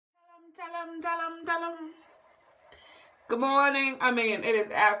Good morning. I mean, it is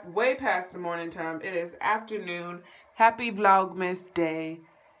way past the morning time. It is afternoon. Happy Vlogmas Day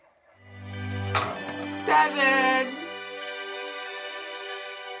 7.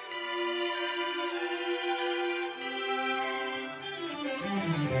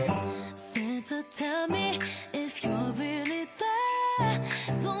 Santa, tell me if you're really there.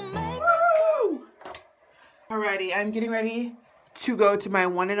 Don't make Woo! Alrighty, I'm getting ready to go to my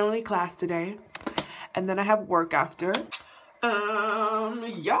one and only class today. And then I have work after.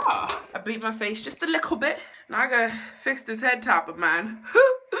 Yeah. I beat my face just a little bit. Now I gotta fix this head top of mine.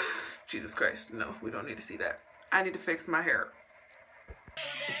 Jesus Christ, no, we don't need to see that. I need to fix my hair.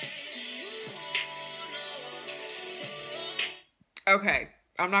 Okay,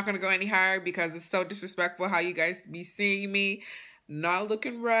 I'm not gonna go any higher because it's so disrespectful how you guys be seeing me. Not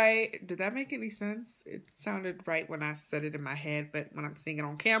looking right. Did that make any sense? It sounded right when I said it in my head, but when I'm seeing it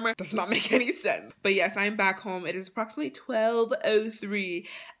on camera, it does not make any sense. But yes, I'm back home. It is approximately 12:03.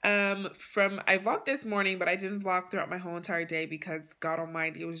 I vlogged this morning, but I didn't vlog throughout my whole entire day because God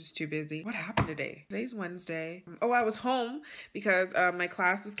almighty, it was just too busy. What happened today? Today's Wednesday. Oh, I was home because my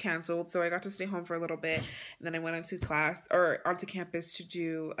class was canceled, so I got to stay home for a little bit, and then I went onto campus to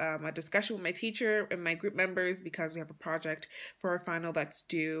do a discussion with my teacher and my group members because we have a project for our final that's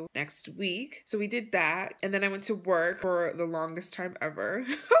due next week. So we did that, and then I went to work for the longest time ever.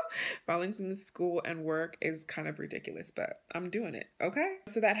 Balancing school and work is kind of ridiculous, but I'm doing it, okay?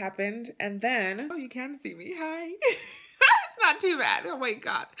 So that happened, and then, oh, you can see me, hi. It's not too bad, oh my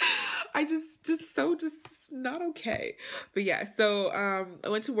God. I just not okay. But yeah, so I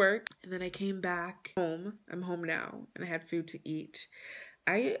went to work, and then I came back home. I'm home now, and I had food to eat.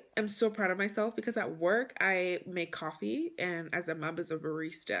 I am so proud of myself because at work I make coffee and as a mom as a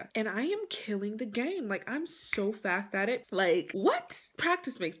barista, and I am killing the game. Like, I'm so fast at it. Like, what?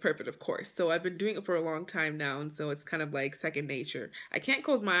 Practice makes perfect, of course. So I've been doing it for a long time now, and so it's kind of like second nature. I can't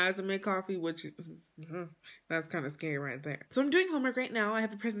close my eyes and make coffee, which is that's kind of scary right there. So I'm doing homework right now. I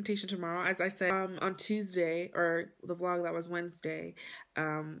have a presentation tomorrow, as I said on Tuesday, or the vlog that was Wednesday.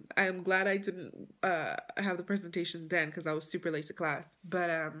 I'm glad I didn't have the presentation then because I was super late to class. But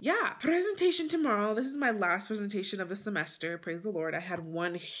yeah, presentation tomorrow. This is my last presentation of the semester. Praise the Lord. I had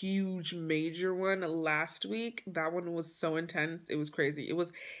one huge major one last week. That one was so intense. It was crazy. It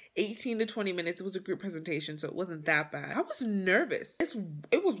was 18 to 20 minutes. It was a group presentation, so it wasn't that bad. I was nervous.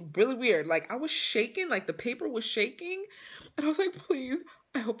 It was really weird. Like, I was shaking, like the paper was shaking, and I was like, please,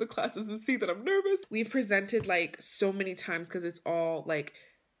 I hope the class doesn't see that I'm nervous. We've presented like so many times because it's all like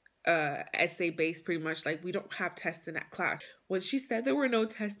essay based pretty much. Like, we don't have tests in that class. When she said there were no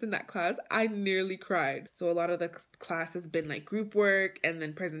tests in that class, I nearly cried. So a lot of the class has been like group work and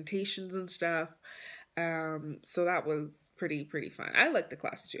then presentations and stuff. So that was pretty fun. I like the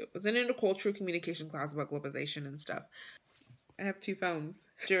class too. It was an intercultural communication class about globalization and stuff. I have 2 phones.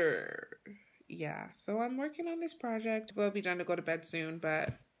 Sure. Yeah, so I'm working on this project. We'll be done to go to bed soon,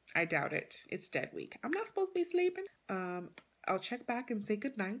 but I doubt it. It's dead week. I'm not supposed to be sleeping. I'll check back and say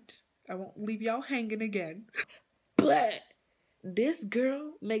goodnight. I won't leave y'all hanging again. But this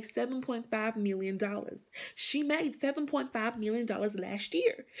girl makes $7.5 million. She made $7.5 million last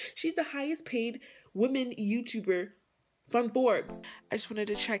year. She's the highest paid women YouTuber from Forbes. I just wanted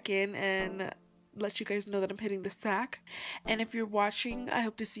to check in and let you guys know that I'm hitting the sack. And if you're watching, I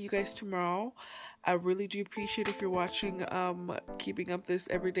hope to see you guys tomorrow. I really do appreciate if you're watching. Keeping up this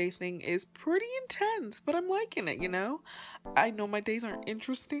everyday thing is pretty intense, but I'm liking it, you know? I know my days aren't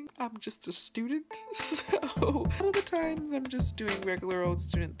interesting. I'm just a student, so a lot of the times I'm just doing regular old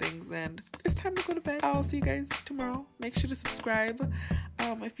student things, and it's time to go to bed. I'll see you guys tomorrow. Make sure to subscribe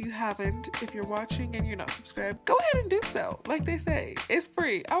if you haven't. If you're watching and you're not subscribed, go ahead and do so. Like they say, it's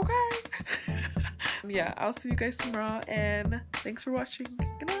free, okay? Yeah, I'll see you guys tomorrow, and thanks for watching.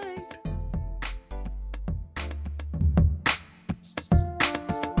 Good night.